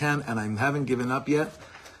that you can. And I haven't given up yet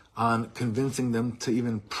on convincing them to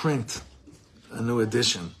even print a new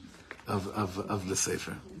edition of the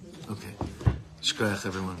Sefer. Okay. Shkoyach,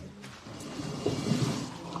 everyone.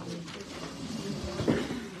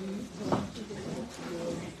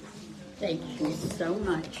 Thank you so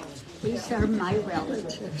much. These are my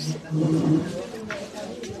relatives.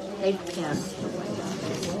 They've passed away.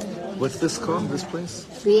 What's this called, this place?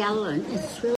 Bielen. It's really